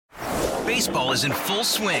Baseball is in full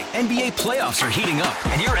swing. NBA playoffs are heating up,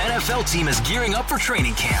 and your NFL team is gearing up for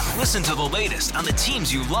training camp. Listen to the latest on the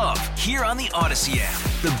teams you love here on the Odyssey app.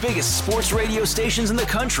 The biggest sports radio stations in the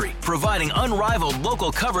country, providing unrivaled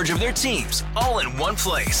local coverage of their teams, all in one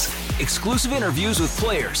place. Exclusive interviews with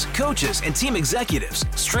players, coaches, and team executives,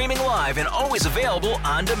 streaming live and always available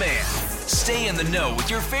on demand. Stay in the know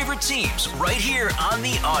with your favorite teams right here on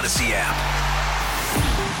the Odyssey app.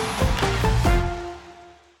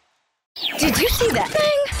 Did you see that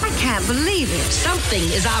thing? I can't believe it. Something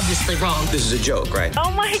is obviously wrong. This is a joke, right?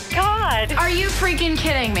 Oh my God. Are you freaking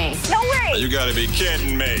kidding me? No way. You gotta be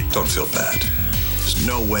kidding me. Don't feel bad. There's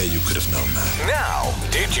no way you could have known that. Now,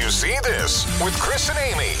 did you see this? With Chris and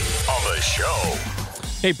Amy on the show.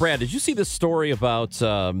 Hey, Brad, did you see this story about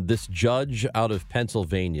this judge out of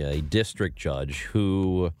Pennsylvania, a district judge,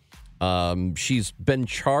 who she's been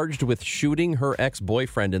charged with shooting her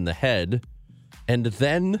ex-boyfriend in the head, and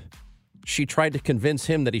then she tried to convince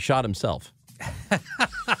him that he shot himself.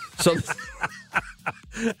 So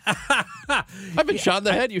I've been shot in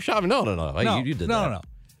the head. You shot me. No. You did that. No.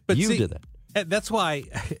 But you see, did that. That's why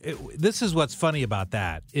this is what's funny about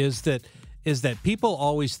that is that people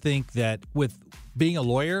always think that with being a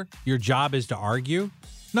lawyer, your job is to argue.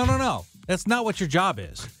 No. That's not what your job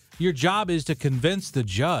is. Your job is to convince the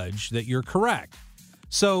judge that you're correct.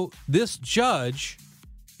 So this judge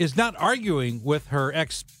is not arguing with her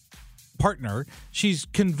ex-partner. She's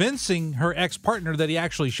convincing her ex-partner that he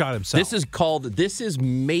actually shot himself. This is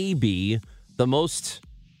maybe the most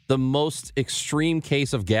extreme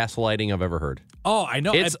case of gaslighting I've ever heard. Oh, I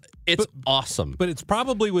know. It's awesome. But it's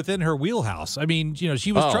probably within her wheelhouse. I mean,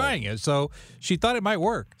 she was trying it, so she thought it might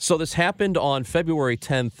work. So this happened on February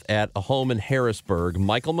 10th at a home in Harrisburg.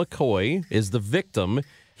 Michael McCoy is the victim.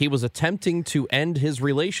 He was attempting to end his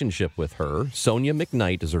relationship with her. Sonia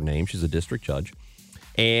McKnight is her name. She's a district judge.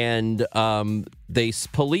 And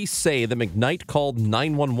police say that McKnight called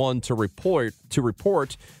 911 to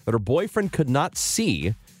report that her boyfriend could not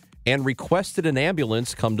see and requested an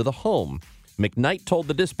ambulance come to the home. McKnight told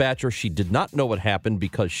the dispatcher she did not know what happened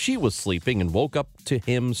because she was sleeping and woke up to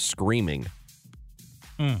him screaming.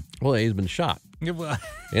 Well, he's been shot. And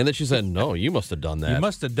then she said, no, you must have done that. You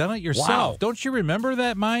must have done it yourself. Wow. Don't you remember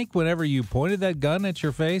that, Mike, whenever you pointed that gun at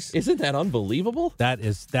your face? Isn't that unbelievable? That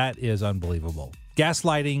is unbelievable.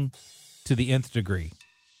 Gaslighting to the nth degree.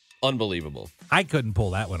 Unbelievable. I couldn't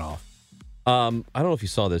pull that one off. I don't know if you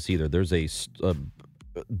saw this either. There's a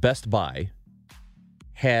Best Buy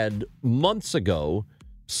had months ago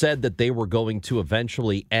said that they were going to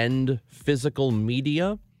eventually end physical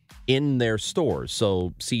media in their stores.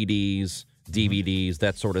 So CDs, DVDs,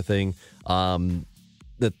 that sort of thing,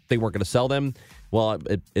 that they weren't going to sell them. Well,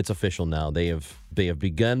 it's official now. They have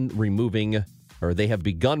begun removing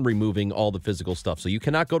all the physical stuff. So you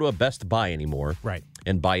cannot go to a Best Buy anymore, right,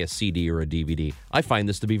 and buy a CD or a DVD. I find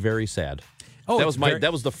this to be very sad. Oh,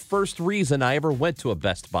 that was the first reason I ever went to a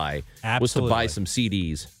Best Buy. Absolutely. Was to buy some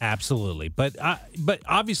CDs. Absolutely, but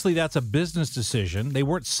obviously that's a business decision. They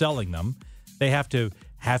weren't selling them. They have to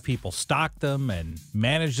have people stock them and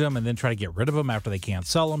manage them and then try to get rid of them after they can't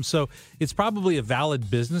sell them. So it's probably a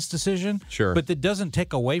valid business decision. Sure. But that doesn't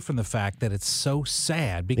take away from the fact that it's so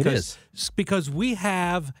sad because we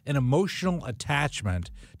have an emotional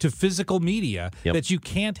attachment to physical media that you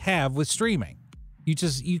can't have with streaming.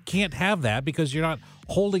 You can't have that because you're not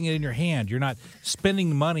holding it in your hand. You're not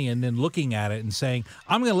spending money and then looking at it and saying,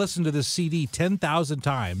 I'm going to listen to this CD 10,000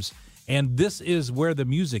 times. And this is where the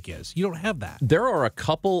music is. You don't have that. There are a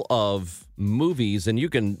couple of movies,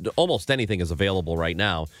 and almost anything is available right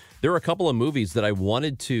now. There are a couple of movies that I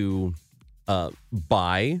wanted to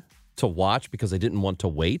buy to watch because I didn't want to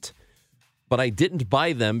wait. But I didn't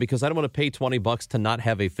buy them because I don't want to pay $20 to not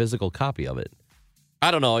have a physical copy of it.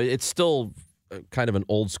 I don't know. It's still kind of an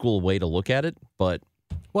old school way to look at it, but...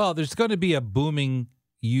 Well, there's going to be a booming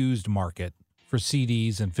used market for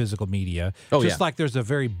CDs and physical media. Like there's a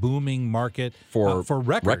very booming market for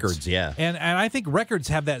records. Records, yeah. And I think records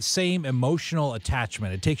have that same emotional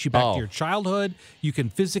attachment. It takes you back to your childhood. You can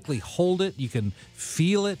physically hold it. You can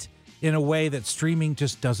feel it in a way that streaming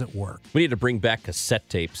just doesn't work. We need to bring back cassette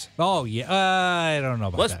tapes. Oh, yeah. I don't know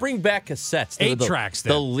about that. Let's bring back cassettes. 8-tracks,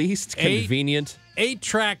 the least convenient.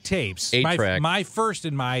 8-track tapes. 8-track. My first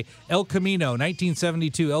in my El Camino,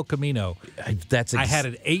 1972 El Camino. I had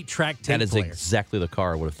an 8-track tape That is player. exactly the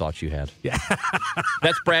car I would have thought you had. Yeah.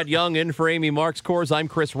 That's Brad Young in for Amy Marks-Kors. I'm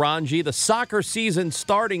Chris Ranji. The soccer season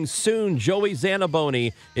starting soon. Joey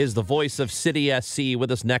Zanaboni is the voice of City SC with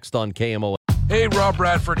us next on KMOX. Hey, Rob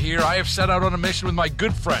Bradford here. I have set out on a mission with my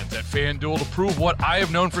good friends at FanDuel to prove what I have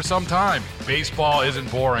known for some time. Baseball isn't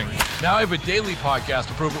boring. Now I have a daily podcast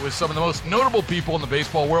to prove it with some of the most notable people in the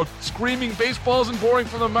baseball world, screaming baseball isn't boring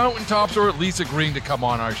from the mountaintops, or at least agreeing to come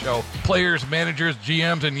on our show. Players, managers,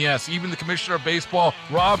 GMs, and yes, even the commissioner of baseball,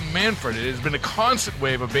 Rob Manfred. It has been a constant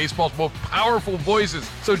wave of baseball's most powerful voices.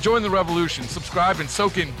 So join the revolution. Subscribe and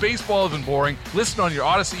soak in Baseball Isn't Boring. Listen on your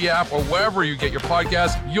Odyssey app or wherever you get your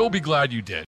podcasts. You'll be glad you did.